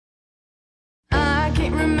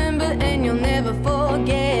remember and you'll never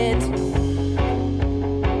forget.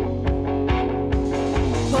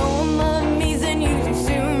 Poem of me's and you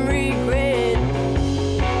soon regret.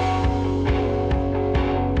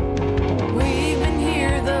 We've been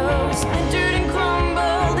here though, splintered and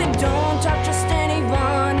crumbled, and don't talk just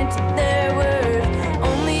anyone into their worth.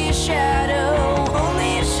 Only a shadow,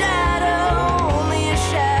 only a shadow, only a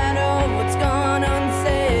shadow of what's gone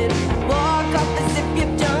unsaid. Walk off as if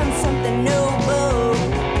you've done something noble.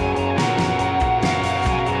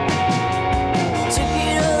 Took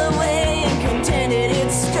it all away and contended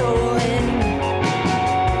it's stolen.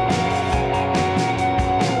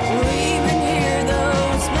 We've been here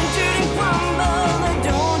though, splintered and crumbled, and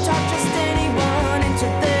don't talk just anyone into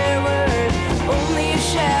their worth. Only a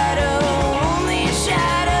shadow, only a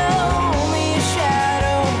shadow, only a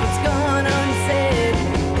shadow of what's gone unsaid.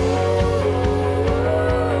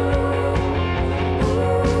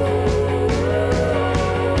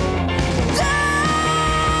 Down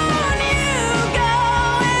you go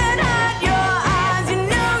and hide your eyes, you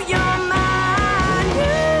know you're mine.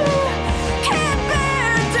 You can't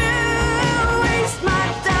bear to waste my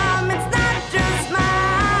time, it's not just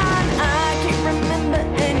mine. I can't remember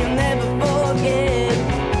and you'll never forget.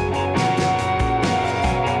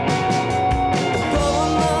 The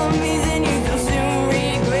poem of me's and you'll soon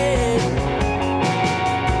regret.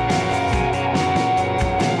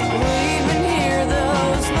 We've been here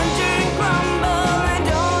though, splintered and crumbled, and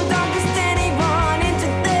don't talk just anyone into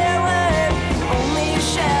their worth. Only a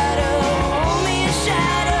shadow, only a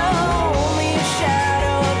shadow, only a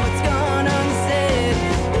shadow of what's gone unsaid.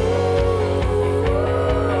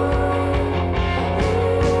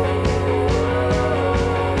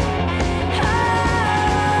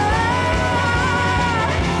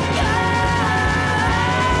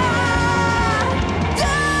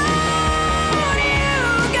 Down you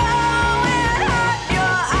go and hide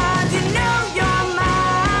your eyes, you know you're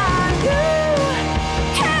mine. You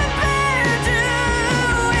can't bear to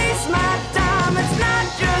waste my time, it's not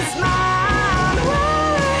just mine.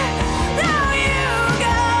 Now you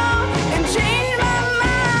go and change my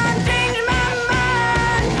mind, change my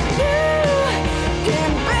mind. You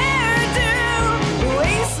can't bear to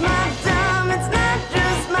waste my time, it's not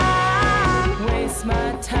just mine. Waste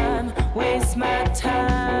my time, waste my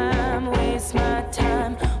time, waste my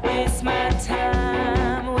time, waste my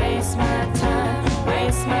time, waste my time,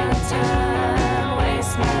 waste my time,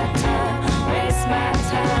 waste my time, waste my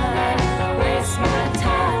time, waste my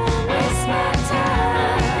time, waste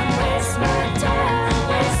my time, waste my time,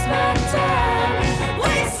 waste my time,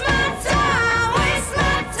 waste my time, waste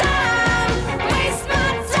my time, waste my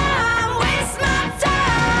time, waste my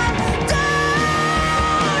time. Down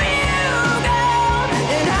you go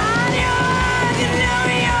and hide your eyes, you know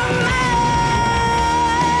you're mine.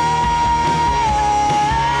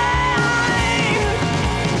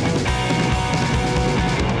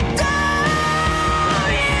 Down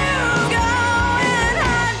you go and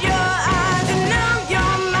hide your eyes, you know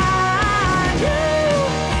you're mine. You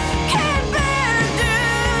can't bear to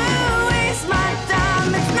waste my time,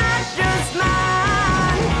 it's not just mine.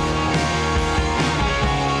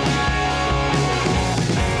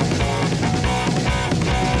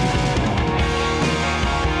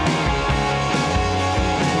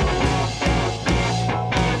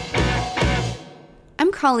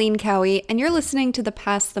 I'm Colleen Cowie, and you're listening to the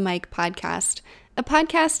Pass the Mic podcast, a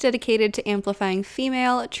podcast dedicated to amplifying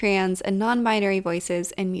female, trans, and non-binary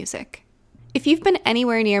voices in music. If you've been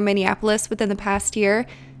anywhere near Minneapolis within the past year,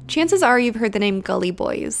 chances are you've heard the name Gully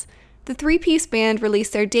Boys. The three-piece band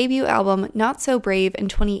released their debut album, Not So Brave, in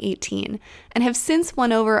 2018, and have since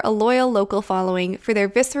won over a loyal local following for their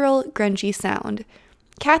visceral, grungy sound.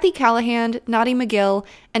 Kathy Callahan, Nadi McGill,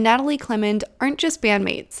 and Natalie Klemond aren't just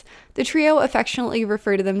bandmates. The trio affectionately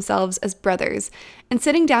refer to themselves as brothers, and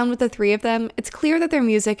sitting down with the three of them, it's clear that their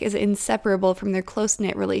music is inseparable from their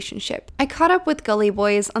close-knit relationship. I caught up with Gully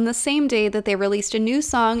Boys on the same day that they released a new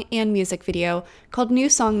song and music video called New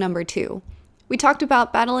Song Number 2. We talked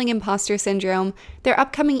about battling impostor syndrome, their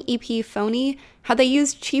upcoming EP Phony, how they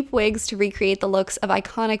used cheap wigs to recreate the looks of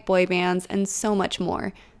iconic boy bands, and so much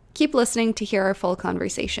more. Keep listening to hear our full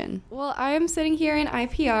conversation. Well, I am sitting here in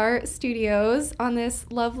IPR Studios on this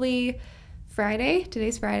lovely Friday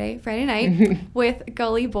night with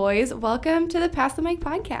Gully Boys. Welcome to the Pass the Mic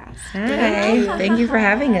podcast. Hi, thank you for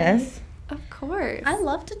having us. Of course. I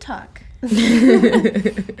love to talk.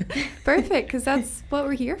 Perfect, because that's what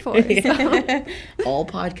we're here for. So. All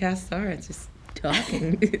podcasts are. It's just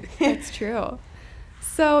talking. That's true.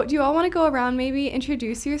 So do you all want to go around, maybe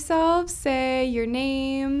introduce yourselves, say your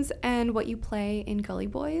names and what you play in Gully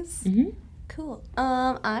Boys? Mm-hmm. Cool.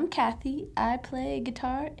 I'm Kathy. I play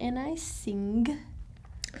guitar and I sing.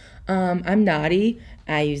 I'm Nadi.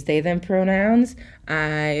 I use they, them pronouns.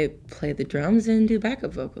 I play the drums and do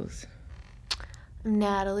backup vocals. I'm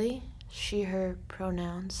Natalie, she, her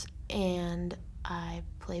pronouns, and I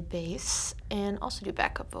play bass and also do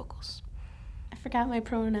backup vocals. I forgot my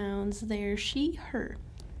pronouns. They're she, her.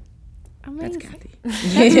 Amazing.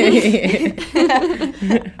 That's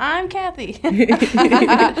Kathy. I'm Kathy.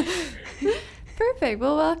 Perfect.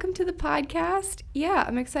 Well, welcome to the podcast. Yeah,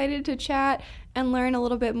 I'm excited to chat and learn a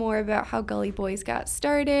little bit more about how Gully Boys got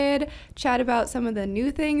started, chat about some of the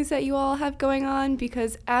new things that you all have going on,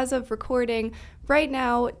 because as of recording right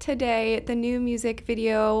now, today, the new music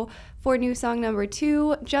video for new song number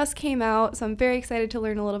 2 just came out, so I'm very excited to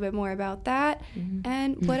learn a little bit more about that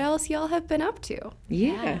and what else y'all have been up to.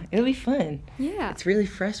 Yeah, it'll be fun. Yeah. It's really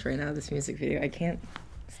fresh right now, this music video. I can't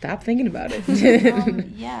stop thinking about it.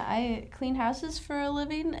 Yeah, I clean houses for a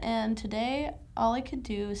living, and today all I could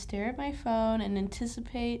do was stare at my phone and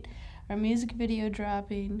anticipate our music video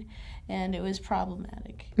dropping, and it was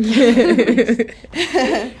problematic.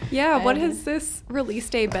 Yeah, what has this release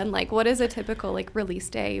day been like? What does a typical release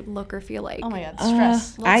day look or feel like? Oh my god,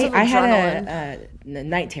 stress. I had a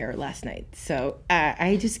night terror last night, so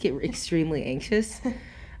I just get extremely anxious.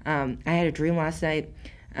 I had a dream last night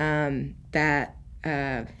that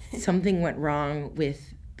something went wrong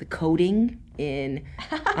with the coding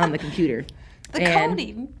on the computer.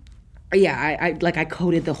 Coding? Yeah, I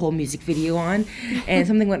coded the whole music video on, and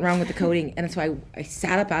something went wrong with the coding, and so I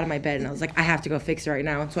sat up out of my bed, and I was like, I have to go fix it right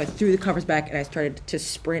now. So I threw the covers back, and I started to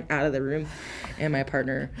sprint out of the room, and my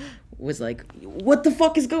partner was like, what the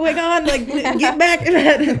fuck is going on? Like, get back.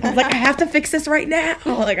 I was like, I have to fix this right now.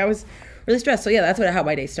 Like, I was really stressed. So yeah, that's how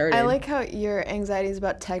my day started. I like how your anxiety is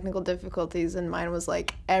about technical difficulties and mine was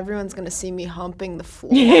like, everyone's going to see me humping the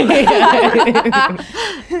floor.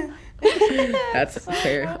 That's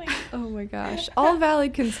fair. Funny. Oh my gosh. All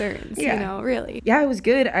valid concerns, really. Yeah, it was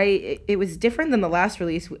good. It was different than the last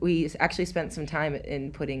release. We actually spent some time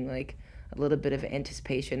in putting like a little bit of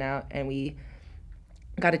anticipation out, and we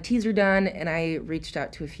got a teaser done, and I reached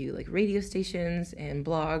out to a few like radio stations and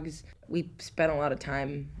blogs. We spent a lot of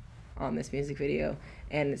time on this music video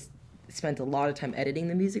and spent a lot of time editing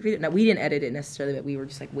the music video. Now, we didn't edit it necessarily, but we were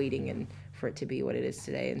just like waiting for it to be what it is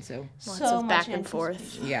today, and so Lots So of much back and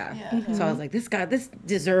forth. yeah. So I was like, this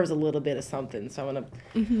deserves a little bit of something, so I'm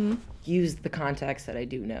gonna use the contacts that I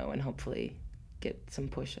do know and hopefully get some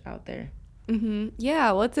push out there.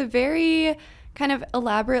 Yeah, well, it's a very kind of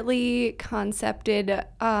elaborately concepted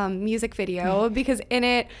music video, because in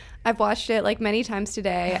it, I've watched it like many times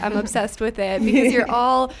today. I'm obsessed with it because you're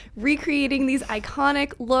all recreating these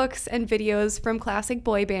iconic looks and videos from classic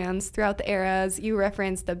boy bands throughout the eras. You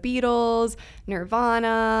reference the Beatles,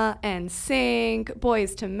 Nirvana, NSYNC,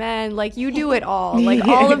 Boys to Men. Like, you do it all, like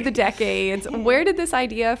all of the decades. Where did this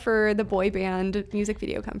idea for the boy band music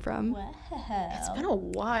video come from? Wow. It's been a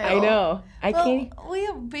while. I know. I can't. We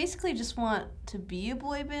basically just want to be a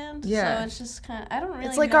boy band, Yeah. so it's just kind of, I don't really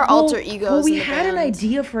It's like know. our alter egos. Well, we in the had an band.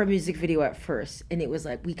 idea for a music video at first, and it was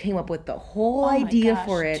like we came up with the whole Oh my idea gosh,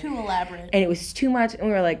 for it. too elaborate. And it was too much, and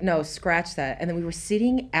we were like, no, scratch that. And then we were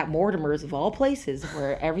sitting at Mortimer's, of all places,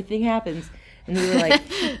 where everything happens, and we were like,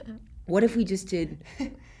 what if we just did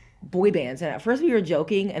boy bands? And at first we were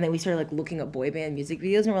joking, and then we started like looking up boy band music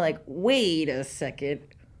videos, and we're like, wait a second,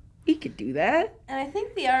 we could do that. And I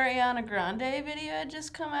think the Ariana Grande video had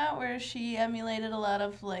just come out where she emulated a lot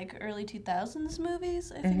of like early 2000s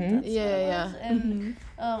movies. I think that's Yeah, what it yeah, was. And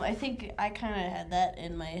I think I kind of had that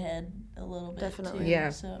in my head a little bit Definitely. too.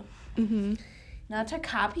 Yeah. So not to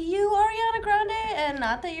copy you, Ariana Grande, and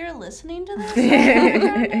not that you're listening to this, Ariana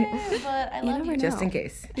Grande, but I love never you. know. Just in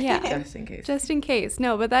case. Yeah. Just in case. Just in case.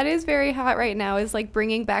 No, but that is very hot right now, is like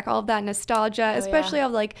bringing back all of that nostalgia, especially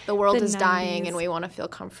of like The world the is dying 90s. and we want to feel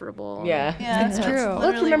comfortable. Yeah. Yeah, It's that's true. Let's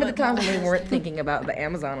literally remember the what times when we matters. weren't thinking about the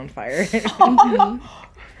Amazon on fire.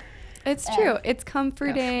 It's true. It's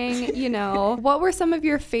comforting, you know. What were some of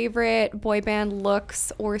your favorite boy band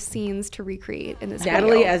looks or scenes to recreate in this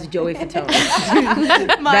Natalie video? as Joey Fatone.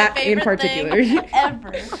 My That in favorite particular. thing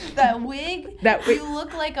ever. That wig. That wig. You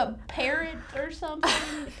look like a parrot or something.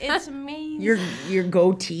 It's amazing. Your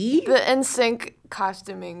goatee? The NSYNC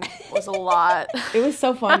costuming was a lot. It was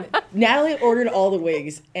so fun. Natalie ordered all the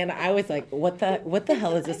wigs, and I was like, "What the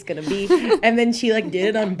hell is this gonna be?" And then she like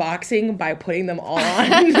did an unboxing by putting them all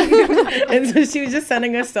on, and so she was just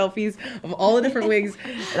sending us selfies of all the different wigs,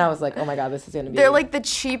 and I was like, "Oh my god, this is gonna be." They're like the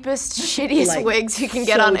cheapest, shittiest like, wigs you can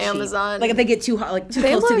get so on cheap. Amazon. Like if they get too hot, like too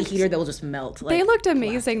close to the heater, they'll just melt. Like, They looked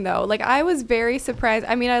amazing though. Like I was very surprised.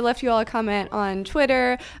 I mean, I left you all a comment on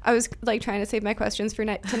Twitter. I was like trying to save my questions for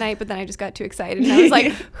tonight, but then I just got too excited. And I was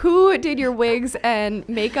like, who did your wigs and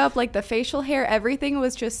makeup? Like the facial hair, everything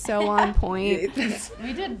was just so on point.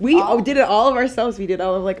 We did it all of ourselves. We did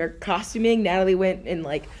all of like our costuming. Natalie went and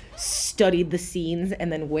like studied the scenes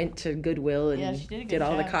and then went to Goodwill and she did a good did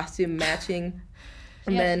all the job. costume matching.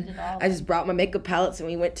 And Yeah, she then did all I just brought my makeup palettes and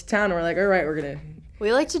we went to town and we're like, all right, we're gonna.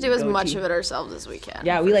 we like to do as Go much to- of it ourselves as we can.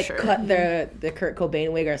 Yeah, we for like sure. cut the Kurt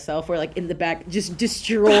Cobain wig ourselves. We're like in the back just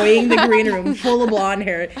destroying the green room full of blonde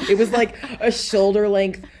hair. It was like a shoulder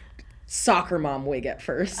length soccer mom wig at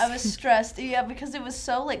first. I was stressed, yeah, because it was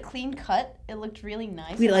so like clean cut. It looked really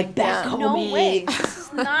nice. We I'm like back "There's no way. This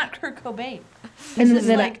is not Kurt Cobain. This is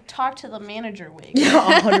then like talk to the manager wig.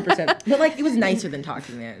 100%. But like it was nicer than talking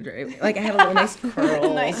to the manager. Like I had a little nice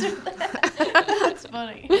curl. Nicer. That's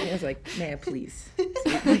funny. I was like, man, please.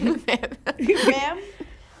 Ma'am,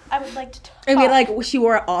 I would like to talk. And we like she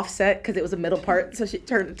wore it offset because it was a middle part, so she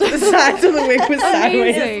turned it to the side so the wig was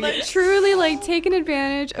sideways. Amazing. Truly like taking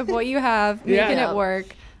advantage of what you have, making Yeah. it work.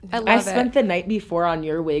 I love I it. spent the night before on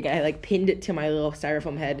your wig. I like pinned it to my little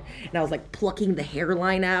styrofoam head, and I was like plucking the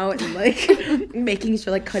hairline out and like making sure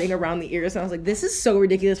like cutting around the ears. And I was like, this is so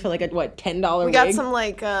ridiculous for like a $10 We wig. got some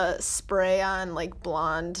like spray on like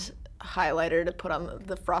blonde highlighter to put on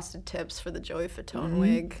the frosted tips for the Joey Fatone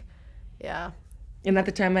wig. Yeah. And at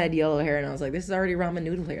the time I had yellow hair, and I was like, this is already ramen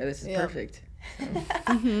noodle hair. This is perfect.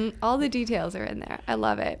 All the details are in there. I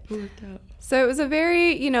love it. So it was a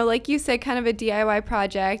very, like you said, kind of a DIY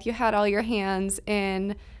project. You had all your hands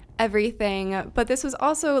in everything, but this was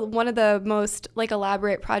also one of the most like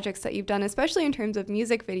elaborate projects that you've done, especially in terms of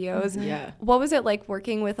music videos. Yeah. What was it like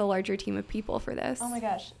working with a larger team of people for this? Oh my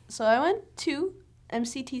gosh. So I went to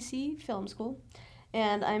MCTC Film School,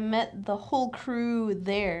 and I met the whole crew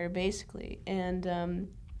there, basically. And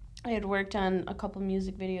I had worked on a couple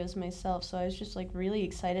music videos myself, so I was just like really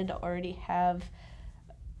excited to already have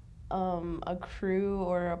a crew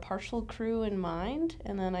or a partial crew in mind.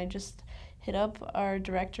 And then I just hit up our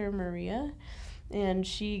director, Maria, and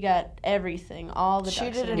she got everything, all the She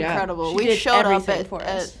ducks did in a row. incredible. She We did showed up everything for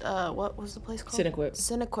us. at what was the place called? Cinequip.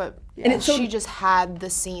 Cinequip. And And it's so- she just had the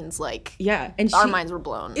scenes like Yeah, and our minds were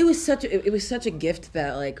blown. It was such a gift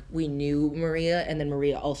that like we knew Maria, and then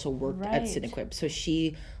Maria also worked at Right. Cinequip, so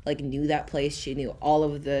she like knew that place. She knew all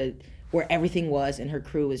of the where everything was, and her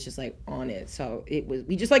crew was just like on it. So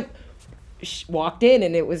we just like walked in,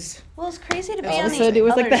 and it was Well, it's crazy to be all on of a the sudden it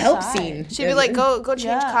was like other the help side. scene. She'd be like, go change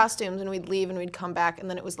Yeah. costumes, and we'd leave, and we'd come back, and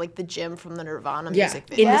then it was like the gym from the Nirvana Yeah, music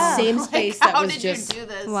in video. the Yeah. same Like, space how that was did just. you do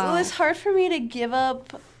this? Wow. Well, it's hard for me to give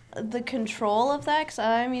up the control of that because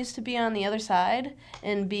I'm used to be on the other side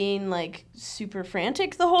and being like super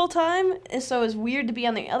frantic the whole time. And so it's weird to be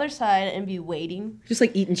on the other side and be waiting. Just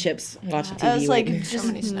like eating chips, watching TV. I was like waiting. just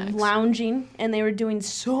many snacks. lounging, and they were doing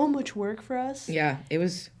so much work for us. Yeah, it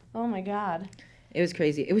was Oh my god.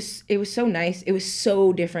 crazy. It was so nice. It was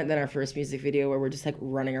so different than our first music video where we're just like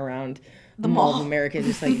running around the Mall of America,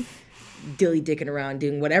 just like dilly dicking around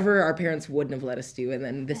doing whatever our parents wouldn't have let us do. And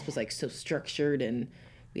then this was like so structured, and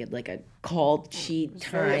we had like a call sheet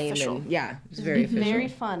very time, official. and yeah, it was very official. Very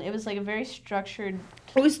fun. It was like a very structured,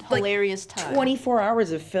 It was like hilarious time. 24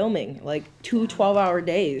 hours of filming, like 2 12-hour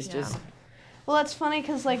days. Just Well, that's funny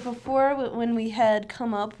because like before when we had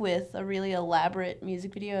come up with a really elaborate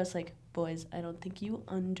music video, I was like, boys, I don't think you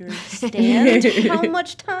understand how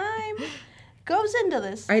much time goes into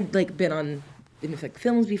this. I'd like been on in like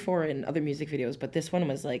films before and other music videos, but this one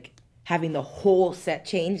was like having the whole set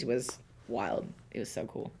change was wild. It was so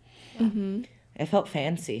cool. It felt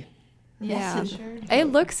fancy. Yeah. Sure. It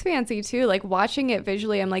looks fancy too. Like watching it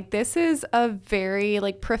visually, I'm like, this is a very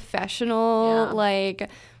like professional, Yeah. like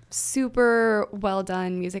super well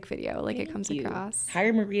done music video. Like it comes You. across.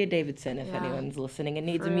 Hire Maria Davidson if Yeah. anyone's listening and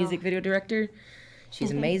needs For a music real. video director.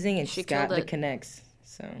 She's amazing and she's got killed the it. connects.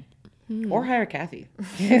 So, or hire Kathy. Oh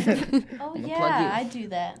plug yeah, you. I do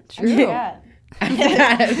that. True. I forgot.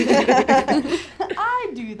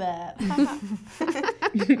 I do that.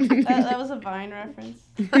 that was a Vine reference.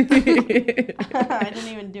 I didn't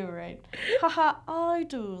even do it right. Haha, I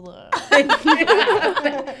do that.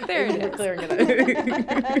 There it We're is. clearing it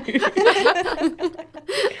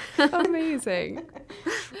up. Amazing.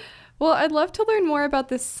 Well, I'd love to learn more about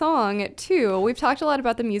this song, too. We've talked a lot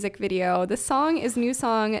about the music video. The song is new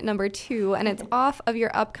song number 2, and it's off of your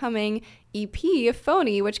upcoming EP,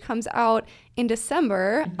 Phony, which comes out in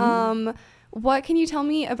December. What can you tell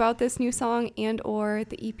me about this new song and or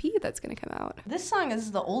the EP that's going to come out? This song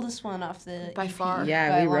is the oldest one off the By EP. far. Yeah,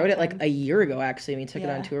 by we a long wrote it time. like a year ago, actually. We took it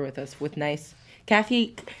on tour with us with Nice.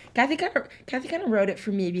 Kathy kind of wrote it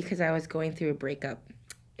for me because I was going through a breakup.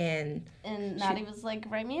 And Nadi was like,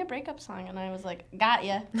 write me a breakup song. And I was like, got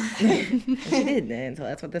ya. she did, and so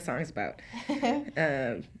that's what the song's about.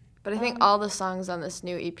 But I think all the songs on this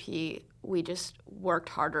new EP, we just worked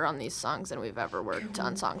harder on these songs than we've ever worked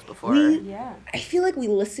on songs before. Yeah. I feel like we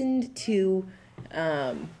listened to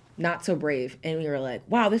Not So Brave, and we were like,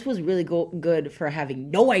 wow, this was really good for having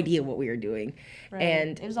no idea what we were doing. Right.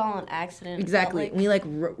 And it was all an accident. It felt exactly, like. we like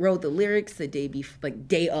wrote the lyrics the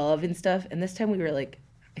day of and stuff, and this time we were like,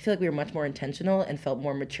 I feel like we were much more intentional and felt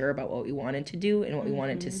more mature about what we wanted to do and what we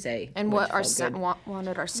wanted to say. And which what our felt good.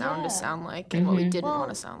 wanted our sound Yeah. to sound like and what we didn't want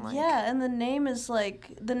to sound like. Yeah, and the name is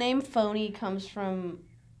like, the name Phony comes from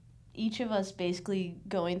each of us basically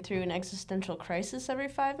going through an existential crisis every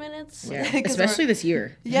 5 minutes. Yeah, 'Cause especially this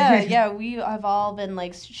year. yeah, we have all been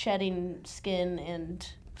like shedding skin and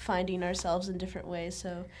finding ourselves in different ways.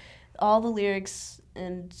 So all the lyrics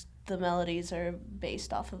and the melodies are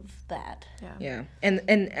based off of that. Yeah, and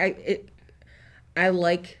I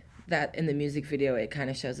like that in the music video. It kind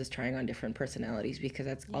of shows us trying on different personalities because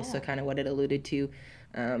that's also kind of what it alluded to,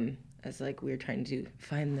 as like we were trying to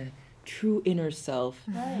find the true inner self.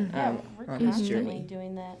 Right. Yeah, we're on this constantly journey.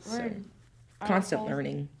 doing that. So, We're our constant whole-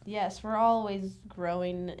 learning. Yes, we're always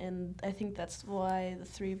growing, and I think that's why the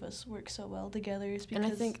three of us work so well together. Is because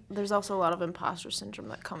And I think there's also a lot of imposter syndrome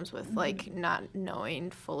that comes with like not knowing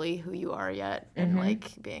fully who you are yet and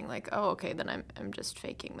like being like, oh, okay, then I'm just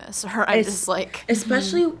faking this, or I'm just like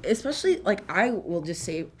especially like I will just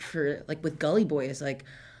say for like with Gully Boys, like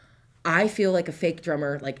I feel like a fake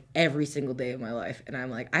drummer like every single day of my life, and I'm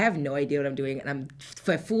like I have no idea what I'm doing, and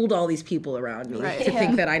I fooled all these people around me Right. to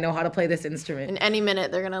think that I know how to play this instrument. in any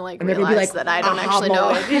minute they're gonna like And they're gonna realize be like, that I don't "Aha, actually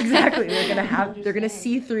know moment." it. Exactly. They're gonna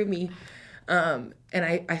see through me. And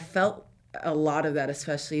I felt a lot of that,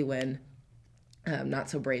 especially when Not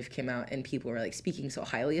So Brave came out and people were like speaking so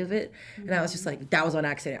highly of it. And I was just like, that was on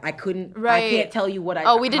accident. I Right. can't tell you what I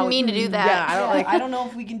Oh, we didn't mean to do that. Yeah, I don't like I don't know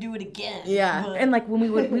if we can do it again. yeah, but- and like when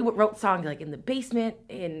we wrote songs like in the basement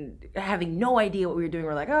and having no idea what we were doing,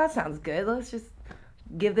 we're like, oh, that sounds good. Let's just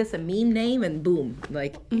give this a meme name and boom,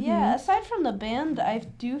 like Yeah, aside from the band, I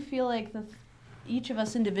do feel like each of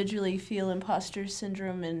us individually feel imposter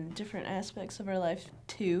syndrome in different aspects of our life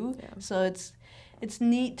too. Yeah. So it's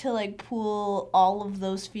neat to like pool all of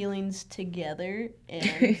those feelings together and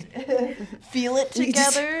feel it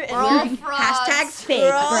together. And We're all we're frauds. fake,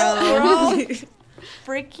 we're all bro.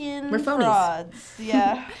 freaking We're phonies. frauds.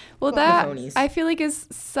 Yeah. Well, that phonies. I feel like is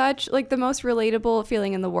such like the most relatable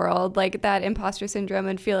feeling in the world, like that imposter syndrome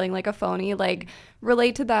and feeling like a phony. Like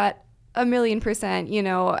relate to that 1,000,000%, you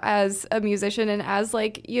know, as a musician and as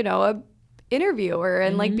like, you know, a interviewer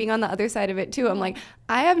and like being on the other side of it too. I'm like,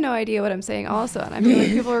 I have no idea what I'm saying also, and I feel like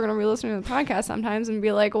people are going to be listening to the podcast sometimes and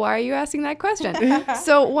be like, why are you asking that question?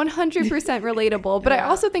 So 100% relatable. But I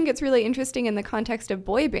also think it's really interesting in the context of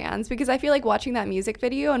boy bands, because I feel like watching that music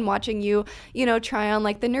video and watching you, you know, try on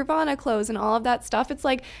like the Nirvana clothes and all of that stuff, it's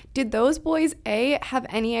like, did those boys have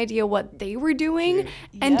any idea what they were doing?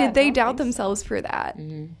 And Yeah, did they I don't doubt think so. themselves for that?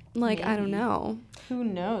 Like, I don't know. Who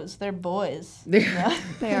knows? They're boys. They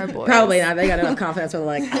are boys. Probably not. They got enough confidence where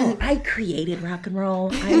they're like, oh, I created rock and roll.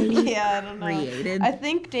 Yeah, I don't know. Created. I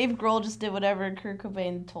think Dave Grohl just did whatever Kurt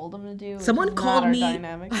Cobain told him to do. which Someone is not called our me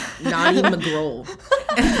dynamic. Nadi McGill.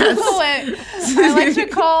 Wait, I like to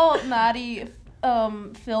call Nadi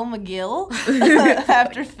Phil McGill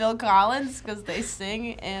after Phil Collins because they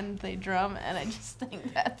sing and they drum, and I just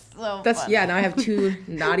think that's so That's funny. yeah. Now I have two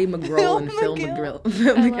Nadi McGill Phil and Phil McGill.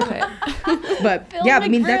 McGrill. I love it. But Phil yeah, I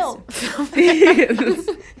mean McGrill.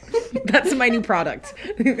 that's my new product.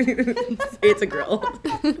 It's a grill.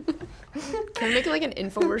 Can we make like an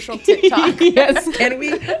infomercial TikTok? Yes, can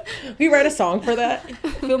we? We write a song for that.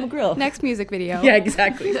 Phil McGrill. Next music video. Yeah,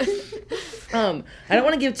 exactly. I don't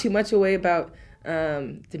want to give too much away about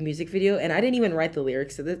the music video, and I didn't even write the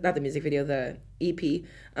lyrics. So not the music video, the EP.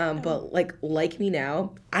 But like Me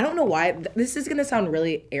Now, I don't know why. This is gonna sound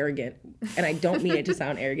really arrogant, and I don't mean it to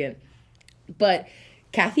sound arrogant, but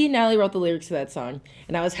Kathy and Natalie wrote the lyrics to that song,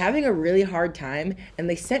 and I was having a really hard time, and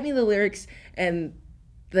they sent me the lyrics, and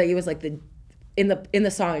like it was like in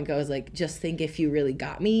the song it goes like, just think if you really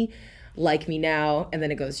got me. Like Me Now, and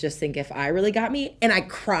then it goes, Just Think If I Really Got Me. And I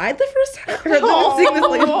cried the first time I heard them sing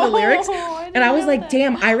the lyrics. And I was like,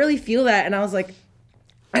 damn, I really feel that. And I was like,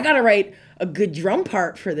 I gotta write a good drum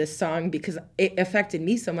part for this song because it affected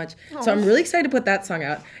me so much. So I'm really excited to put that song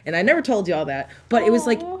out. And I never told you all that, but it was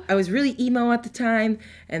like, I was really emo at the time.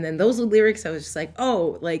 And then those lyrics, I was just like,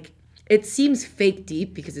 oh, like, it seems fake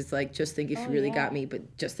deep because it's like, just think if you really got me,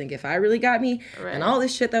 but just think if I really got me. Right. And all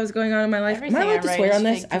this shit that was going on in my life. Everything Am I allowed to swear on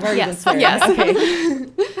this? I've already been swearing. Yes.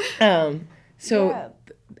 Okay. So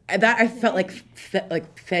that I felt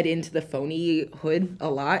like fed into the Phony hood a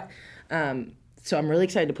lot. So I'm really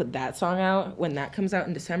excited to put that song out when that comes out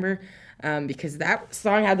in December, because that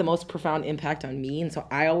song had the most profound impact on me. And so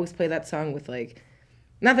I always play that song with like,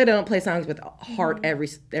 not that I don't play songs with heart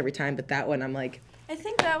every time, but that one I'm like, I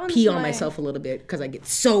think that one's pee on myself a little bit because I get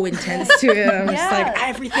so intense to it. I'm just like,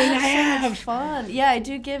 everything I have. So much fun. Yeah, I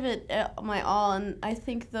do give it my all, and I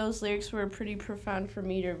think those lyrics were pretty profound for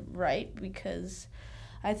me to write because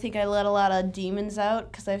I think I let a lot of demons out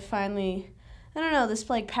because I finally, I don't know, this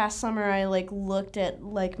like past summer I like looked at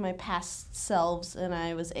like my past selves and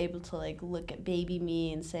I was able to like look at baby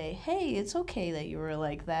me and say, hey, it's okay that you were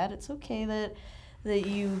like that. It's okay that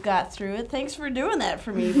you got through it. Thanks for doing that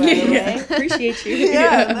for me, by the way. Appreciate you.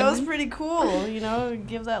 Yeah, that was pretty cool, you know,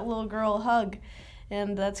 give that little girl a hug.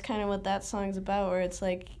 And that's kind of what that song's about, where it's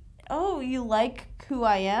like, oh, you like who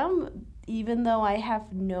I am, even though I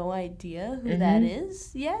have no idea who that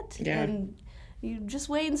is yet. Yeah. And you just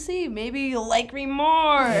wait and see. Maybe you'll like me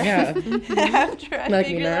more after I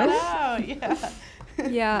figure that out. Yeah.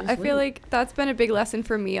 Yeah, I feel like that's been a big lesson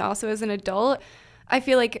for me also as an adult. I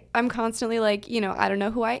feel like I'm constantly like, you know, I don't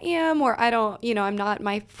know who I am, or I don't, you know, I'm not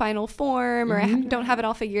my final form, or I don't have it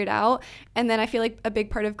all figured out. And then I feel like a big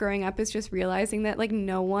part of growing up is just realizing that like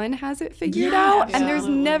no one has it figured out. Absolutely. And there's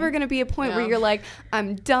never going to be a point where you're like,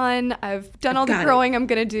 I'm done. I've done all the growing I'm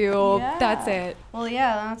going to do. Yeah. That's it. Well,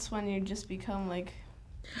 yeah, that's when you just become like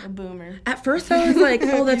a boomer. At first I was like,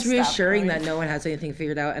 oh, that's reassuring that no one has anything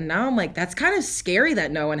figured out. And now I'm like, that's kind of scary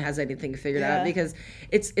that no one has anything figured out, because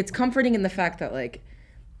it's comforting in the fact that like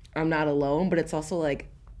I'm not alone, but it's also like,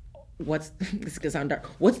 this is gonna sound dark.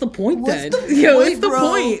 What's the point then? What's the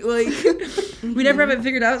point? Like, we never have it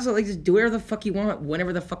figured out, so like just do whatever the fuck you want,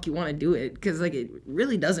 whenever the fuck you want to do it, because like it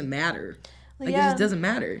really doesn't matter. Like it just doesn't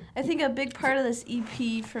matter. I think a big part of this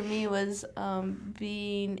EP for me was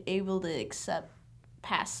being able to accept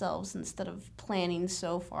past selves instead of planning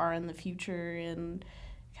so far in the future, and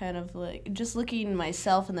kind of like just looking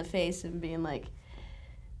myself in the face and being like,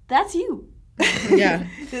 that's you. Yeah.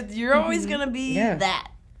 You're always gonna be that.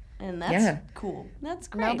 And that's cool. That's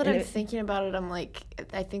great. Now that I'm thinking about it, I'm like,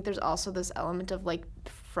 I think there's also this element of like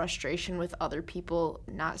frustration with other people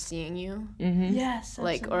not seeing you. Mm-hmm. Yes.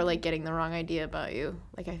 Like, or like getting the wrong idea about you.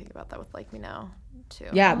 Like I think about that with Like Me Now too.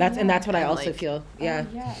 Yeah, that's what I also like, feel. Yeah.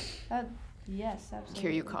 Yes, absolutely.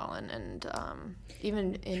 Hear You Callin', and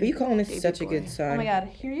even in Hear You Callin' is Baby such Boy. a good song. Oh my God,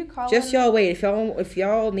 Hear You Callin'. Just y'all wait. If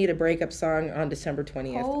y'all need a breakup song on December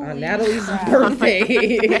 20th on Natalie's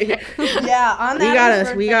birthday. Yeah, on Natalie's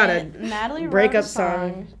birthday. We got a Natalie breakup wrote a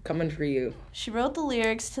song coming for you. She wrote the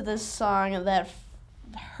lyrics to this song that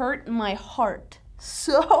hurt my heart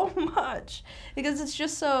so much because it's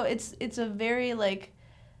just so it's a very like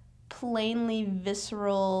plainly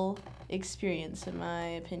visceral experience, in my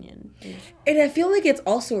opinion. And I feel like it's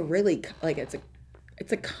also really like it's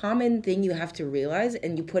a common thing you have to realize,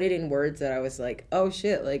 and you put it in words that I was like, oh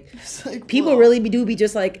shit, like people really do be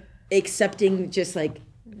just like accepting just like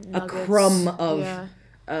nuggets, a crumb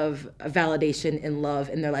of validation and love,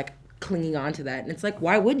 and they're like clinging on to that, and it's like,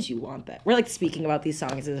 why would you want that? We're like speaking about these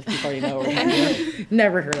songs as if people already know what we're talking about.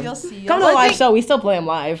 Never heard them. You'll see. Come to the live show, we still play them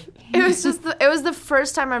live. It was just it was the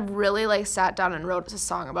first time I've really like sat down and wrote a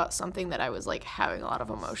song about something that I was like having a lot of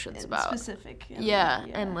emotions about. Specific. Yeah,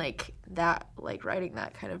 and like that, like writing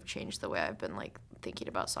that kind of changed the way I've been like thinking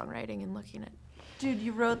about songwriting and looking at. Dude,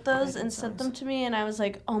 you wrote those and sent them to me, and I was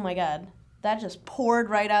like, oh my God. That just poured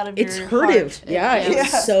right out of your heart. It's hurtive. Yeah,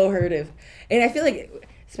 it's so hurtive. And I feel like,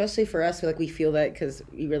 especially for us, we feel that because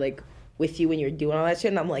we were like with you when you were doing all that shit,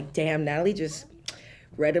 and I'm like, damn, Natalie just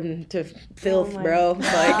read him to filth, bro.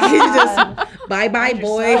 Like, just bye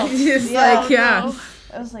boy. Just I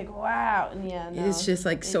was like, wow. And it's just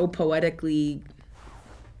like so poetically.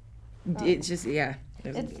 It's just it's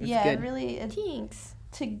good. It really. Thanks.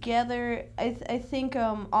 Together, I think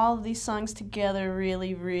all of these songs together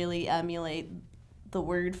really, really emulate the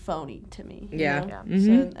word phony to me. Yeah. You know?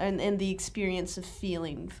 Mm-hmm. So, and the experience of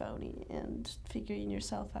feeling phony and figuring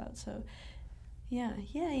yourself out. So, yeah.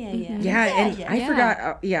 I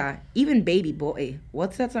forgot. Even Baby Boy.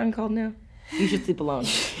 What's that song called now? You should sleep alone.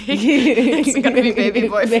 It's gonna be Baby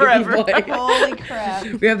Boy forever. Holy crap.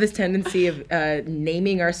 We have this tendency of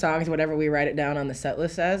naming our songs whatever we write it down on the set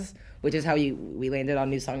list as, which is how we landed on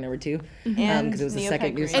new song number 2. And because it was the Neopet second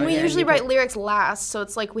new Graveyard. song. And we yeah, usually Neopet. write lyrics last, so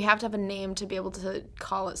it's like we have to have a name to be able to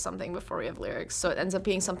call it something before we have lyrics. So it ends up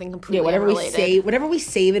being something completely Yeah, whatever unrelated. whatever we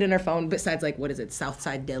save it in our phone, besides like, what is it,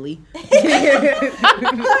 Southside Deli? But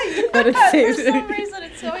it For saves some it. reason,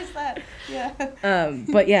 it's always that. Yeah.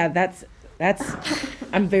 But yeah, that's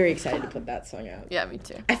I'm very excited to put that song out. Yeah, me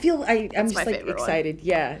too. I feel I'm just my like favorite one. excited.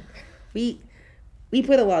 Yeah, we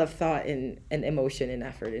put a lot of thought and emotion and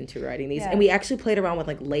effort into writing these, Yeah. and we actually played around with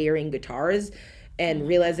like layering guitars and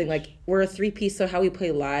realizing like we're a 3-piece, so how we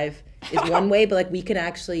play live is one way, but like we can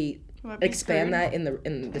actually Might be expand screwed. that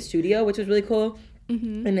in the studio, which was really cool.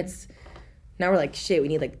 And it's now we're like, shit, we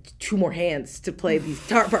need like 2 more hands to play these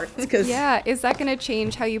guitar parts because Yeah, is that going to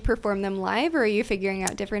change how you perform them live, or are you figuring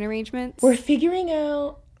out different arrangements? we're figuring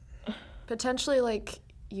out. Potentially like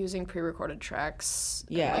using pre-recorded tracks.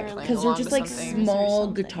 and, Yeah, like, playing because they're along just to like something. small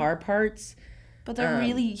something. guitar parts. But they're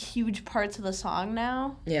really huge parts of the song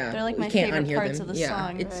now. Yeah, They're like we my can't favorite unhear parts them. of the Yeah,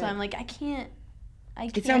 song. it's- So I'm like, I can't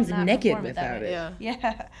It sounds not naked perform without that it. way.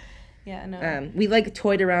 Yeah. Yeah, no. We like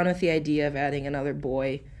toyed around with the idea of adding another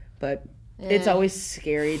boy, but it's Yeah. always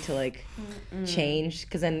scary to like change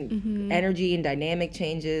because then energy and dynamic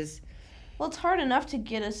changes. Well, it's hard enough to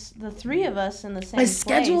get us, the 3 of us, in the same My place.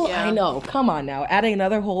 schedule, Yeah. I know. Come on now, adding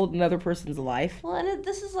another person's life. Well, and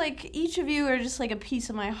this is like, each of you are just like a piece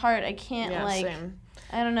of my heart. I can't Yeah, like, same.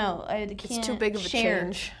 I don't know. I can't It's too big of a share.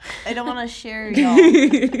 change. I don't want to share y'all.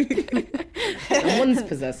 Someone's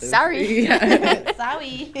possessive. Sorry. Yeah.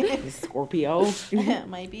 Sorry. Scorpio.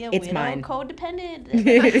 Might be a It's widow mine. codependent.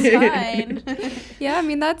 That's fine. Yeah, I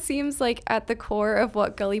mean, that seems like at the core of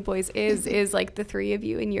what Gully Boys is like the 3 of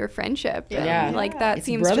you and your friendship. And, Yeah. like that It's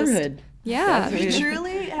seems brotherhood. just yeah. We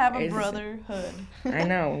truly have a It's- brotherhood. I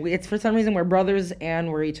know. It's for some reason we're brothers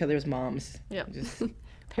and we're each other's moms. Yeah. Just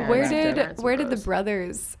Where did Parents and where did the bros.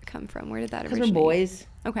 brothers come from? Where did that because originate? we're boys.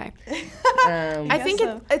 Okay. I think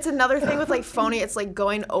so. it's another thing with like Phony. It's like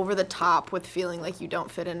going over the top with feeling like you don't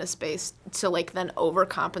fit in a space to like then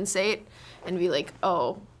overcompensate and be like,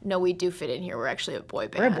 oh no, we do fit in here. We're actually a boy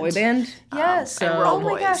band. We're a boy band. Yes. and we're all oh my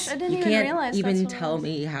boys. gosh, I didn't You even can't realize even that's what it tell was.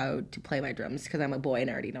 me how to play my drums because I'm a boy and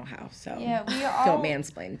I already know how. So Yeah, we all don't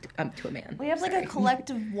mansplain to a man. We have like Sorry. a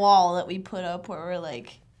collective wall that we put up where we're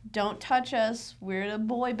like, don't touch us. We're a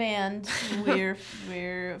boy band. We're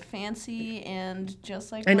fancy and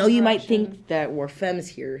just like I know One you might Direction. think that we're femmes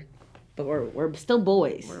here, but we're still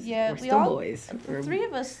boys. Yeah, we're we still all- boys. the We're 3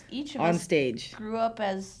 of us, each of on us stage. grew up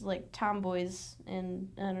as like tomboys, and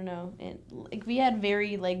I don't know, and like we had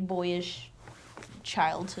very like boyish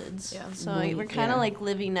childhoods. Yeah. So Boy- we're kind of yeah. like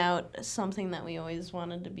living out something that we always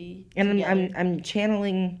wanted to be. And together. I'm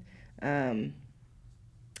channeling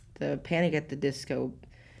the Panic at the Disco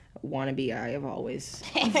wannabe I have always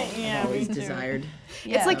yeah, always me too. desired.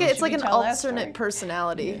 Yeah, It's like should it's like we an tell that alternate story?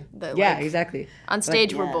 personality that Yeah, like exactly. on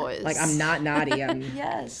stage yeah. we're boys. Like I'm not naughty. I'm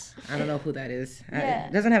Yes. I don't know who that is. Yeah.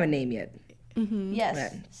 It doesn't have a name yet. Yes.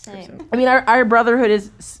 That Same. person. I mean, our brotherhood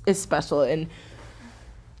is special, and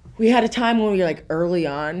we had a time when we were like early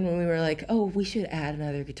on when we were like, oh, we should add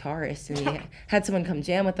another guitarist, and we had someone come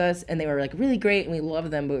jam with us, and they were like really great, and we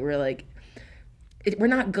loved them, but we were like, we're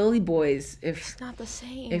not Gully Boys if not the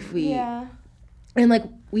same. if we Yeah. and like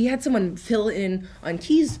we had someone fill in on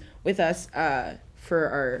keys with us for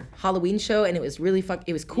our Halloween show, and it was really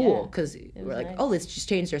it was cool Yeah, because we're was like, nice. oh, let's just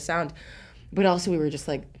change their sound, but also we were just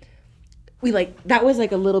like. We like that was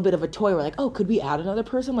like a little bit of a toy. We're like, oh, could we add another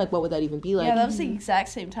person? Like, what would that even be like? Yeah, that was the exact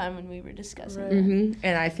same time when we were discussing. That. hmm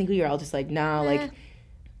And I think we were all just like, nah, like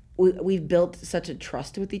we've built such a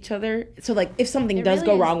trust with each other. So like, if something It does really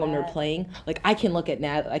go is wrong when we're that. playing, like I can look at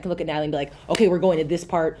Natalie and be like, okay, we're going to this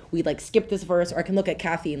part. We like skip this verse, or I can look at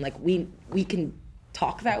Kathy and like we can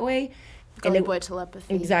talk that way. Gully it- boy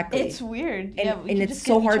telepathy. Exactly. It's weird. and, Yeah, we and can it's just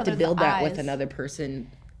so give each hard to other the build that with eyes. another person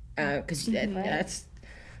because that's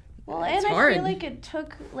Well, It's and I hard. feel like it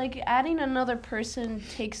took like adding another person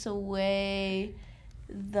takes away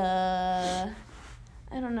the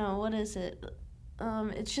I don't know, what is it?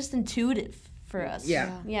 It's just intuitive for us.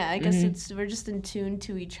 Yeah. Yeah, I guess we're just in tune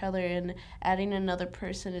to each other, and adding another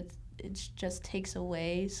person it just takes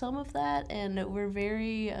away some of that, and we're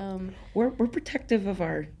very we're protective of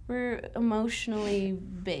our. we're emotionally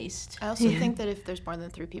based. I also think that if there's more than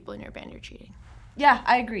 3 people in your band, you're cheating. Yeah,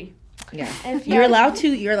 I agree. Yeah. If You're you- allowed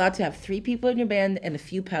to have 3 people in your band and a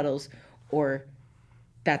few pedals, or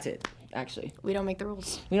that's it. Actually, We don't make the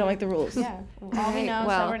rules. we don't like the rules. Yeah. All we know is that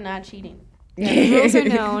well. we're not cheating. The rules are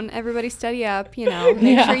known. Everybody study up,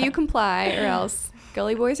 make sure you comply or else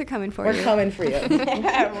Gully Boys are coming for you. We're coming for you.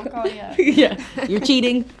 Yeah, we'll call you up. Yeah. You're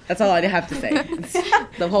cheating. That's all I have to say. It's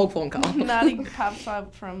the whole phone call. Nadi pops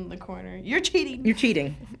up from the corner. You're cheating. You're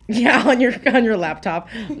cheating. Yeah, on your laptop.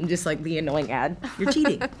 Just like the annoying ad. You're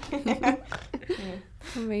cheating.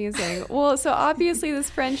 Amazing. Well, so obviously this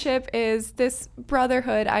friendship is this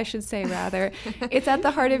brotherhood, I should say, rather. It's at the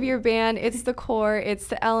heart of your band. It's the core. It's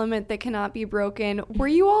the element that cannot be broken. Were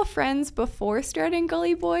you all friends before starting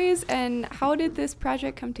Gully Boys? And how did this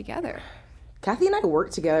project come together? Kathy and I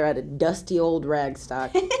worked together at a dusty old rag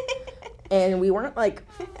stock. And we weren't like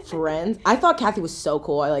friends. I thought Kathy was so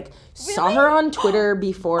cool. I saw her on Twitter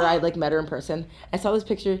before I met her in person. I saw this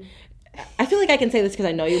picture. I feel like I can say this because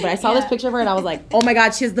I know you, but I saw this picture of her and I was like, oh my God,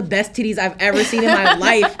 she has the best titties I've ever seen in my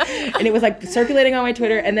life. And it was circulating on my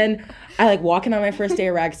Twitter. And then I walk in on my first day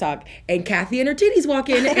of Ragstock and Kathy and her titties walk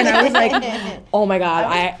in. And I was like, oh my God.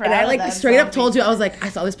 I straight up told you, I was like, I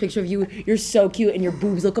saw this picture of you. You're so cute and your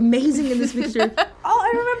boobs look amazing in this picture. Oh,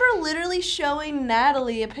 I remember literally showing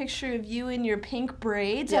Natalie a picture of you in your pink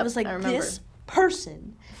braids. Yep, I was like, this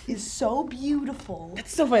person is so beautiful.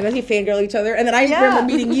 It's so funny that we fangirl each other. And then I remember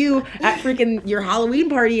meeting you at freaking your Halloween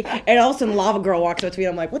party, and all of a sudden Lava Girl walks up to me,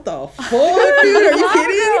 and I'm like, what the fuck, dude? Are you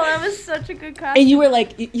kidding? Girl, that was such a good costume. And you were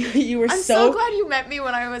like, you were I'm so glad you met me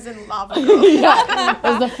when I was in Lava Girl. Yeah, that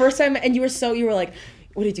was the first time, and you were like,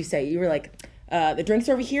 what did you say? You were like, the drinks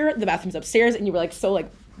are over here, the bathroom's upstairs, and you were like, so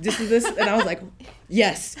this is this, and I was like,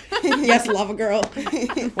 yes, Lava Girl,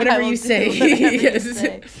 whatever you say.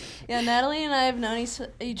 Yes. Yeah, Natalie and I have known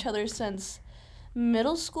each other since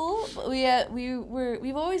middle school. But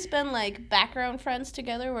we've always been background friends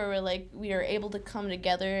together, where we are able to come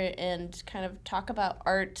together and kind of talk about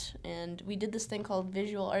art. And we did this thing called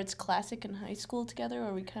Visual Arts Classic in high school together,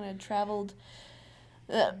 where we kind of traveled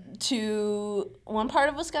to one part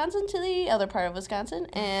of Wisconsin to the other part of Wisconsin,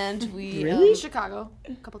 and we Really? Chicago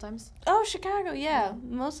a couple times. Oh, Chicago, yeah.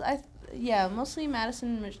 Mostly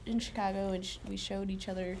Madison and Chicago, and we showed each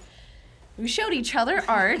other. We showed each other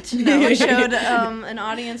art. We showed an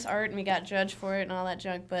audience art, and we got judged for it and all that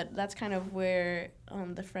junk. But that's kind of where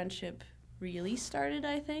the friendship really started,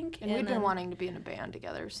 I think. And we've been wanting to be in a band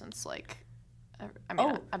together since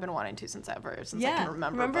I've been wanting to since I can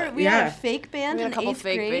remember. Remember we had a fake band we had in a couple 8th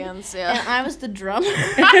fake grade, bands, yeah. and I was the drummer. You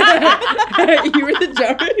were the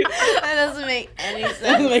drummer? That doesn't make any sense.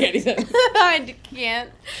 Doesn't make any sense. I can't.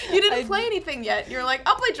 You didn't play anything yet. You're like,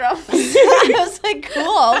 I'll play drums. I was like, cool,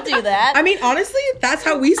 I'll do that. I mean, honestly, that's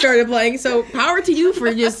how we started playing, so power to you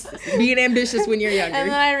for just being ambitious when you're younger. And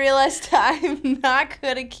then I realized I'm not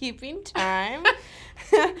good at keeping time.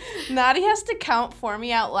 Nadi has to count for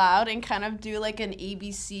me out loud and kind of do an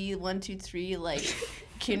ABC 1, 2, 3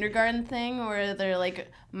 kindergarten thing where they're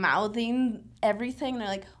mouthing everything. They're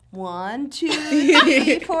like 1, 2,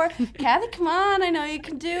 3, 4. Kathy, come on! I know you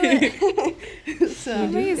can do it. So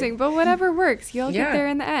Amazing, but whatever works, you'll get there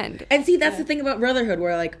in the end. And see, that's the thing about brotherhood,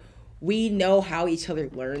 where we know how each other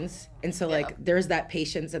learns, and so there's that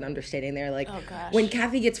patience and understanding there. Oh, gosh. When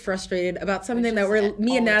Kathy gets frustrated about something that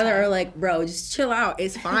me and Natalie are like, bro, just chill out.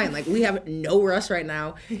 It's fine. We have no rush right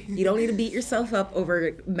now. You don't need to beat yourself up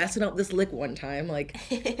over messing up this lick one time.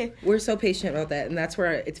 We're so patient about that, and that's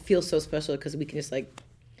where it feels so special because we can just be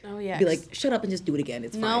like, shut up and just do it again.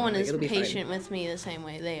 It's fine. No one is patient with me the same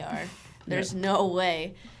way they are. There's no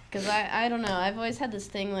way. Because I don't know, I've always had this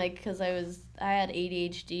thing, because I had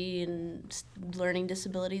ADHD and learning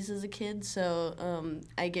disabilities as a kid, so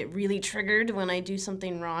I get really triggered when I do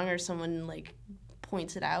something wrong or someone,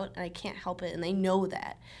 points it out, and I can't help it, and they know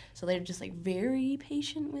that. So they're just, very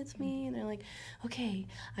patient with me, and they're like, okay,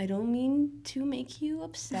 I don't mean to make you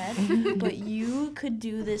upset, but you could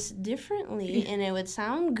do this differently, and it would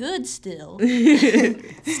sound good still.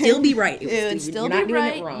 Still be right. It would still be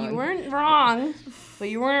right. You weren't wrong. But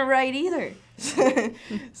you weren't right either.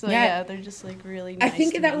 So they're just really nice. I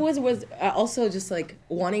think that was also just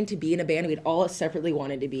wanting to be in a band. We'd all separately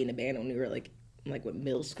wanted to be in a band when we were what,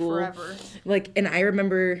 middle school. Forever. And I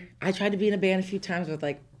remember I tried to be in a band a few times with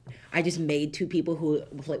I just made two people who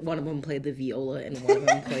one of them played the viola and one of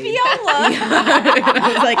them played viola.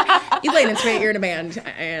 I was like, you play an instrument, you're in a band,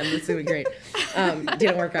 and it's gonna be great.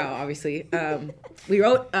 Didn't work out, obviously. We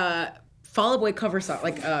wrote Fall Out Boy cover song,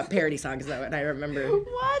 parody songs though, and I remember.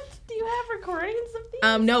 What? Do you have recordings of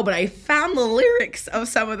these? No, but I found the lyrics of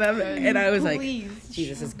some of them, and I was like,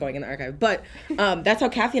 Jesus, is going in the archive. But that's how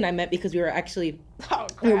Kathy and I met, because we Oh,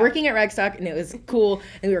 We were crap. working at Ragstock, and it was cool.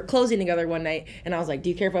 And we were closing together one night, and I was like, "Do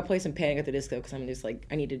you care if I play some Panic at the Disco? Because I'm just like,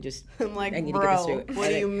 I need to just, I'm like, I need bro, to get this through." what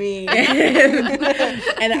do you mean?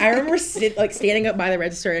 And I remember standing up by the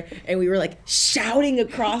register, and we were like shouting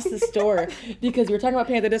across the store because we were talking about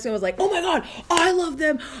Panic at the Disco. And I was like, "Oh my god, I love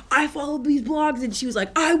them! I followed these blogs," and she was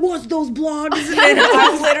like, "I was those blogs." And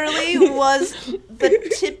I literally was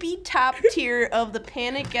the tippy top tier of the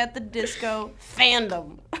Panic at the Disco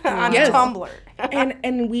fandom on Yes. Tumblr.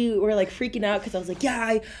 and we were like freaking out because I was like,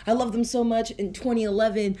 yeah, I love them so much. In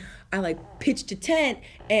 2011, I like pitched a tent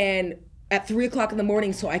and at 3:00 in the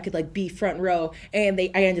morning so I could like be front row, and I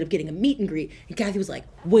ended up getting a meet and greet. And Kathy was like,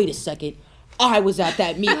 wait a second, I was at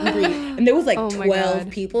that meet and greet, and there was like Oh my 12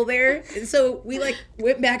 God. people there. And so we like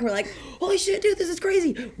went back and we're like, holy shit, dude, this is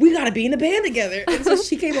crazy. We gotta be in a band together. And so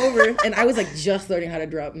she came over, and I was like just learning how to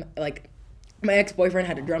drum. Like my ex-boyfriend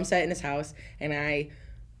had a drum set in his house, and I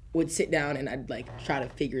would sit down and I'd like try to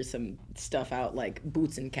figure some stuff out, like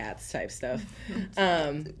Boots and Cats type stuff.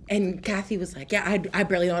 And Kathy was like, yeah, I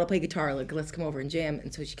barely know how to play guitar. Like, let's come over and jam.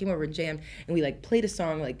 And so she came over and jammed, and we like played a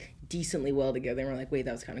song like decently well together. And we're like, wait,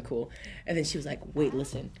 that was kind of cool. And then she was like, wait,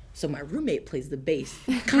 listen. So my roommate plays the bass,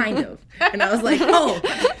 kind of. And I was like, oh.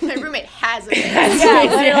 My roommate has it.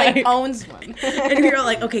 Yeah, literally owns one. And we were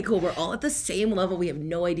like, okay, cool. We're all at the same level. We have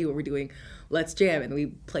no idea what we're doing. Let's jam. And we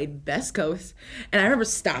played Best Coast. And I remember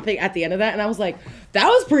stopping at the end of that, and I was like, that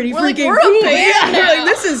was pretty like, freaking we're a cool. band Yeah, we're now. like,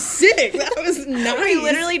 this is sick. That was nice. We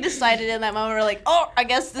literally decided in that moment, we're like, oh, I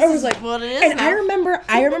guess this I was is like, what it is and now.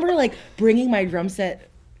 I remember like bringing my drum set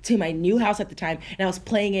to my new house at the time, and I was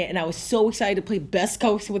playing it, and I was so excited to play Best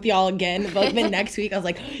Coast with y'all again. But then next week, I was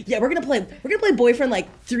like, yeah, we're gonna play Boyfriend like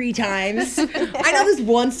 3 times. I know this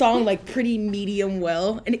one song like pretty medium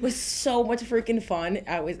well, and it was so much freaking fun.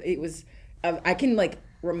 I can like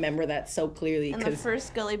remember that so clearly And the because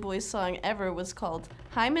first Gully Boys song ever was called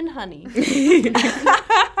Hyman Honey.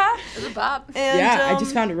 It's a bop. And, yeah, I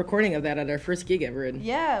just found a recording of that at our first gig ever. And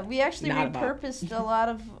Yeah, we actually Not a bop. repurposed a lot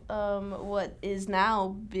of what is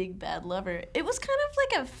now Big Bad Lover. It was kind of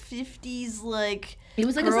like a 50s, like... it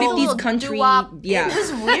was like girl- a 50s little country. doo-wop. Yeah. It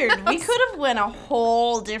was weird. We could have went a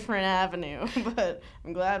whole different avenue, but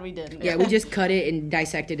I'm glad we didn't. Yeah, we just cut it and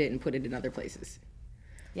dissected it and put it in other places.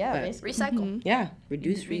 Yeah, but- basically. Recycle. Yeah,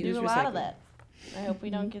 reduce, We reuse, do a recycle. lot of that. I hope we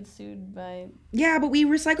don't get sued by... Yeah, but we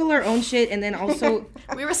recycle our own shit, and then also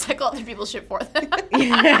We recycle other people's shit for them.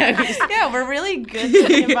 Yeah, we're really good to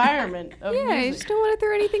the environment of Yeah, you music. just don't want to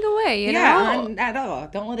throw anything away, you know? yeah, at all.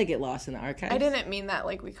 Don't let it get lost in the archives. I didn't mean that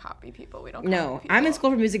like we copy people. We don't No, copy I'm in people. school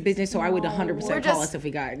for music business, so I would 100% We're call just- us if we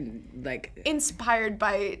got like. Inspired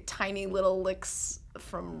by tiny little licks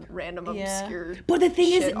from random Yeah. obscure. But the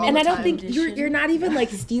thing is, shit all and the I don't time. think you're not even like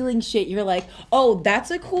stealing shit. You're like, oh,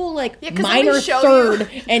 that's a cool like 'cause then minor we show third,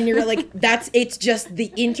 you. and you're like, it's just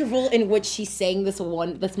the interval in which she sang this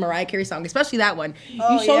Mariah Carey song, especially that one.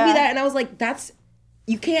 Oh, you showed me yeah. that, and I was like,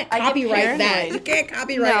 you can't I get copyright that. paranoid. You can't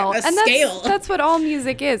copyright No, a and scale. that's what all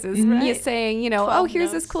music is you saying, 12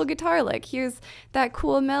 here's this notes. cool guitar lick, here's that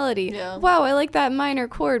cool melody. Yeah. Wow, I like that minor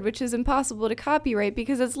chord, which is impossible to copyright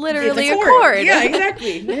because it's It's literally a chord. Yeah,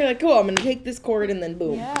 exactly. You're like, cool, I'm gonna take this chord and then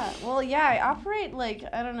boom. Yeah, well, yeah, I operate like,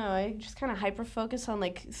 I don't know, I just kind of hyper focus on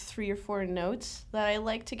like 3 or 4 notes that I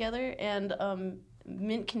like together, and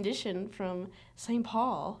Mint Condition from St.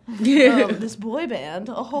 Paul, this boy band.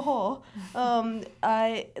 The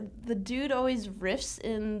dude always riffs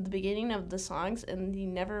in the beginning of the songs, and he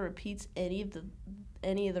never repeats any of the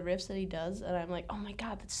riffs that he does. And I'm like, oh my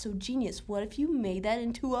god, that's so genius! What if you made that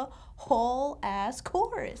into a whole ass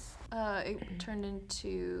chorus? It turned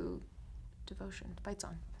into Devotion by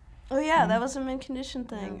Song. Oh yeah, that was a Mint Condition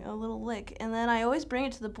thing, a little lick. And then I always bring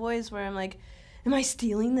it to the boys where I'm like, am I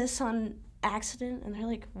stealing this on accident? And they're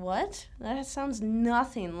like, what? That sounds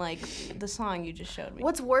nothing like the song you just showed me.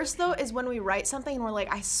 What's worse though is when we write something and we're like,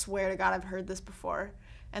 I swear to God, I've heard this before.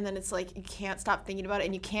 And then it's like you can't stop thinking about it,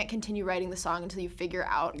 and you can't continue writing the song until you figure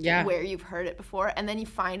out where you've heard it before, and then you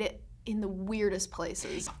find it in the weirdest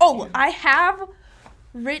places. Oh, I have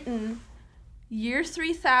written Year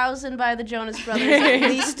 3000 by the Jonas Brothers at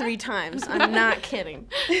least 3 times. I'm not kidding.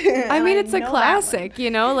 I mean, it's a know that classic,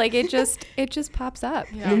 like it just pops up.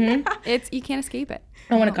 It's you can't escape it.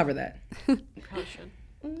 I want to cover that. Probably should.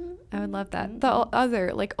 I would love that. The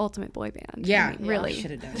other like ultimate boy band. Yeah, I mean, really.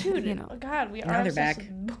 should have done. Dude, oh God, we Now are they're obsessed back.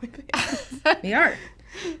 with boy bands. They are.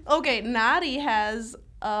 Okay, Nadi has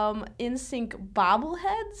NSYNC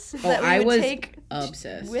bobbleheads that we I would was take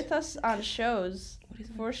obsessed. with us on shows,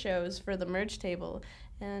 for the merch table.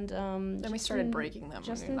 And then we started breaking them.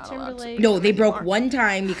 Justin Not allowed to. Timberlake. No, they broke one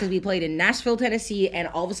time because we played in Nashville, Tennessee, and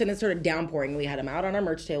all of a sudden it started downpouring. We had them out on our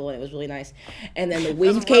merch table, and it was really nice. And then the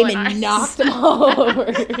wind came and knocked them all over.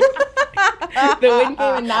 The wind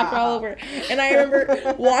came and knocked them all over. And I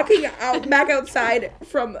remember walking out back outside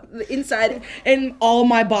from the inside, and all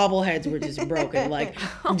my bobbleheads were just broken. Like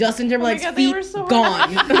Justin Timberlake's feet so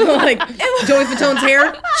gone. Like Joey Fatone's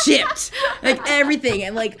hair chipped. Like everything,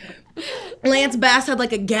 and like Lance Bass had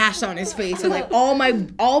like a gash on his face, and like all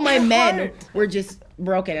my men were just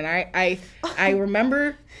broken. And I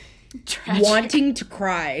remember wanting to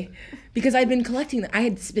cry because I'd been collecting them. I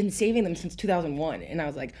had been saving them since 2001, and I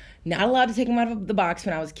was like not allowed to take them out of the box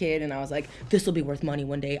when I was a kid. And I was like, this will be worth money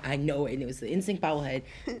one day. I know it. And it was the NSYNC bobblehead.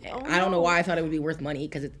 I don't know why I thought it would be worth money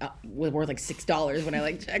because it was worth like $6 when I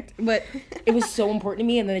like checked, but it was so important to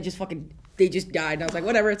me. And then they just died, and I was like,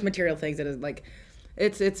 whatever. It's material things. It is like.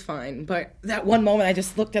 It's fine, but that one moment I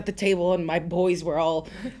just looked at the table and my boys were all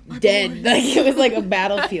dead. Like it was like a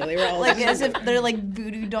battlefield. They were all like as if they're like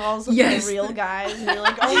voodoo dolls of Yes. the real guys, and you're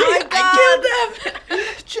like, oh my god, I killed them.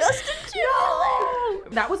 Justin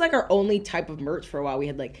Timberlake. That was like our only type of merch for a while. We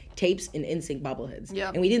had like tapes and NSYNC bobbleheads. Yeah.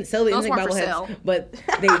 And we didn't sell the Those NSYNC weren't for sale. bobbleheads, but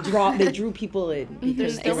they drew people in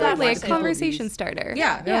because they were Exactly, like, a conversation starter.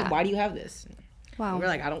 Yeah. They're like, why do you have this? Wow. And we're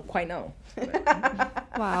like, I don't quite know.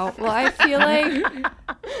 Wow. Well, I feel like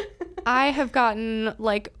I have gotten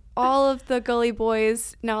like all of the Gully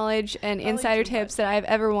Boys knowledge and insider tips that I've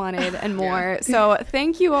ever wanted and more. So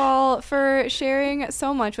thank you all for sharing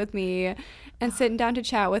so much with me and sitting down to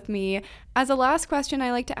chat with me. As a last question,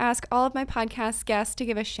 I like to ask all of my podcast guests to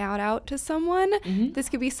give a shout out to someone. Mm-hmm. This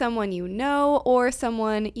could be someone you know or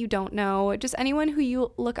someone you don't know, just anyone who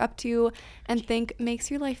you look up to and think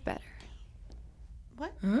makes your life better.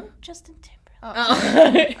 What? Huh? Justin Timberlake.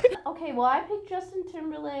 Oh. Okay, well, I picked Justin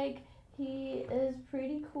Timberlake. He is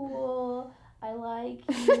pretty cool. I like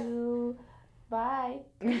you. Bye.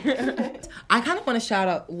 I kind of want to shout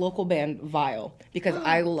out local band Vile because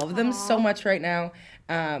I love them so much right now.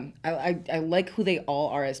 I like who they all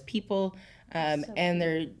are as people, and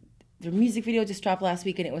their music video just dropped last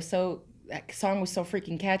week, and it was that song was so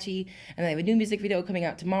freaking catchy. And they have a new music video coming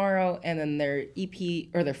out tomorrow, and then their EP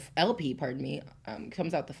or their LP, pardon me,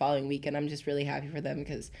 comes out the following week, and I'm just really happy for them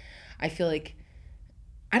because I feel like.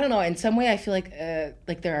 I don't know. In some way, I feel like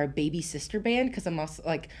they're our baby sister band because I'm also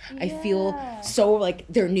like I feel so like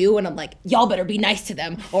they're new and I'm like y'all better be nice to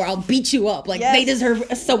them or I'll beat you up. Like they deserve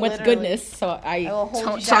so much goodness. So I Don't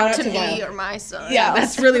shout talk out to them. me or my son. Yeah,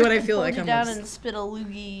 that's really what I feel Hold like. you I'm down just, and spit a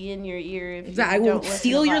loogie in your ear if I you will don't listen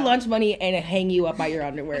steal to your Vile. lunch money and hang you up by your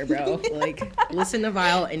underwear, bro. Like listen to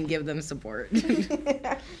Vile and give them support.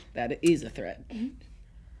 That is a threat.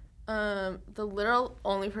 The literal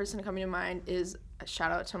only person coming to mind is a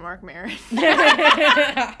shout out to Mark Maron.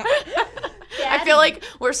 I feel like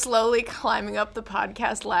we're slowly climbing up the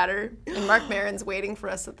podcast ladder, and Mark Maron's waiting for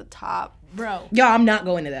us at the top. Bro. Yo, I'm not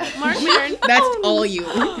going to that. Mark Maron. That's all you.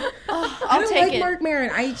 I'll take like it. Mark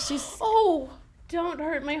Maron. I just Oh, don't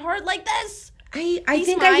hurt my heart like this. I He's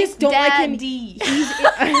think my I just don't like him. daddy.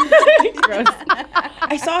 Gross.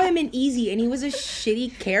 I saw him in Easy, and he was a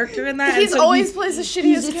shitty character in that. He's and so always plays the shittiest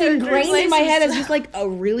he's just character. ingrained in my Plays head his- as just like a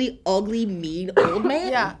really ugly, mean old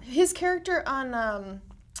man. Yeah, his character on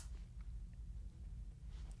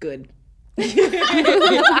Good.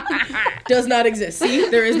 Does not exist. See,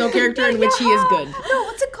 there is no character in which he is good. No,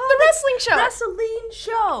 what's it called? the wrestling show. Wrestling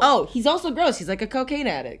show. Oh, he's also gross. He's like a cocaine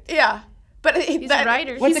addict. Yeah. But he's a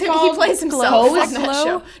writer. What's it He called? plays himself Glow? on that Glow?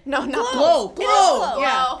 show. No, not Glow. Glow.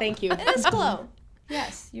 Yeah, thank you. It is Glow.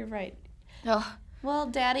 Yes, you're right. Ugh. Well,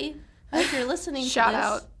 Daddy, if you're listening Shout to this,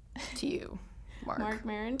 out to you, Mark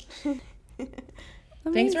Maron.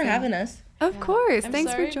 Thanks for having us. Of course. I'm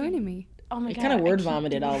Thanks sorry. for joining me. Oh my I god. kind of I word keep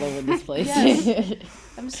vomited doing- all over this place. Yes.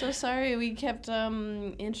 I'm so sorry we kept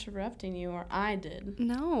interrupting you, or I did.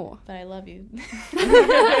 No. But I love you.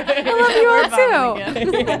 I love you all too.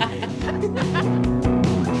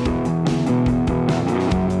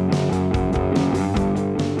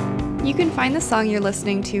 You can find the song you're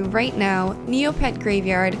listening to right now, Neopet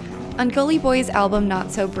Graveyard, on Gully Boys' album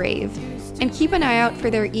Not So Brave. And keep an eye out for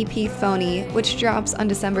their EP Phony, which drops on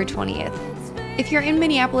December 20th. If you're in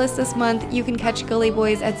Minneapolis this month, you can catch Gully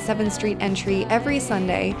Boys at 7th Street Entry every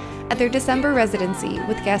Sunday at their December residency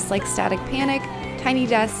with guests like Static Panic, Tiny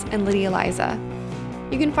Desk, and Lydia Liza.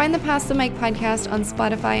 You can find the Pass the Mic podcast on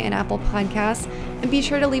Spotify and Apple Podcasts, and be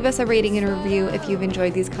sure to leave us a rating and review if you've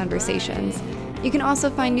enjoyed these conversations. You can also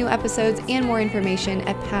find new episodes and more information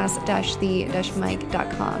at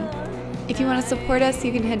pass-the-mic.com. If you want to support us,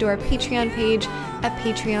 you can head to our Patreon page at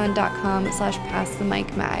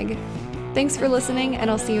patreon.com/passthemicmag. Thanks for listening, and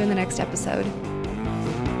I'll see you in the next episode.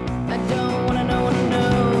 I don't